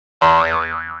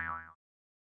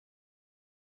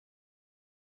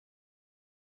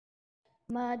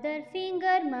Mother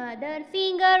finger,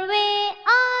 where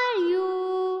are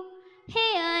you?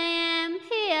 Here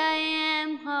I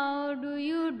am, how do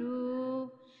you do?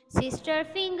 Sister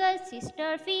finger,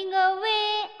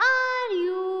 where are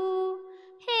you?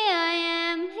 Here I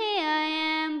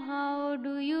am, how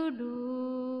do you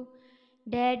do?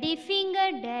 Daddy finger,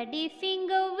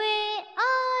 where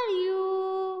are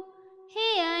you?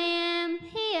 Here I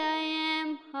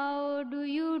am, how do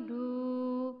you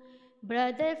do?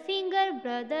 Brother finger,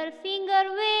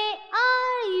 where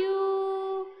are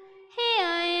you? Here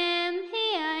I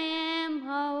am,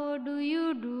 how do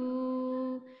you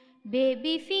do?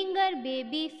 Baby finger,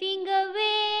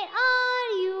 where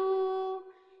are you?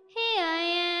 Here I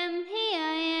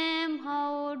am,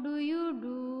 how do you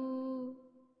do?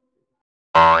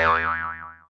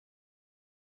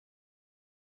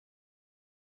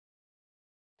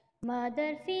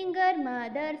 Mother finger,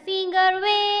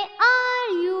 where are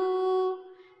you?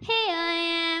 Here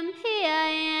I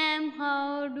am,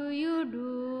 how do you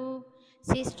do?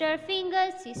 Sister finger,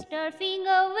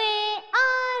 where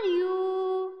are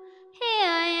you? Here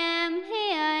I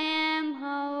am,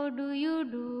 how do you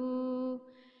do?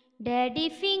 Daddy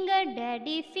finger,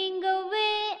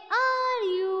 where are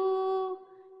you?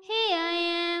 Here I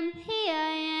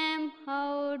am,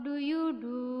 how do you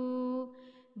do?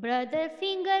 Brother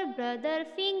finger,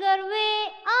 where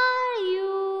are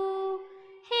you?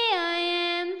 Here I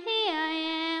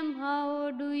am,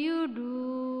 how do you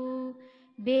do?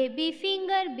 Baby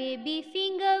finger,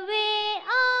 where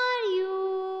are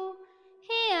you?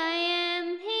 Here I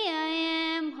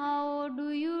am, how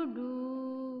do you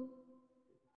do?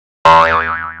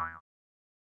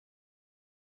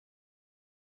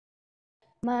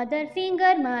 Mother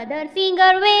finger,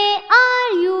 where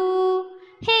are you?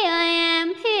 Here I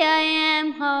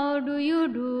am, how do you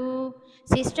do?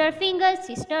 Sister finger,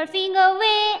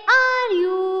 where are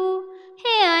you?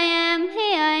 Here I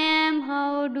am,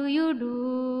 how do you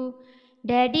do?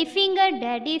 Daddy finger,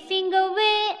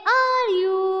 where are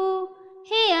you?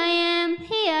 Here I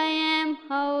am,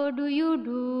 how do you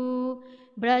do?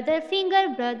 Brother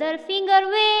finger,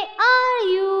 where are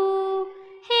you?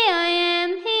 Here I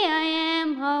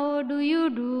am, how do you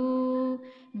do?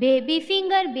 Baby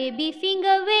finger,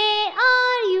 where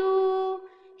are you?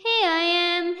 Here I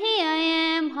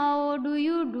am, how do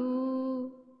you do?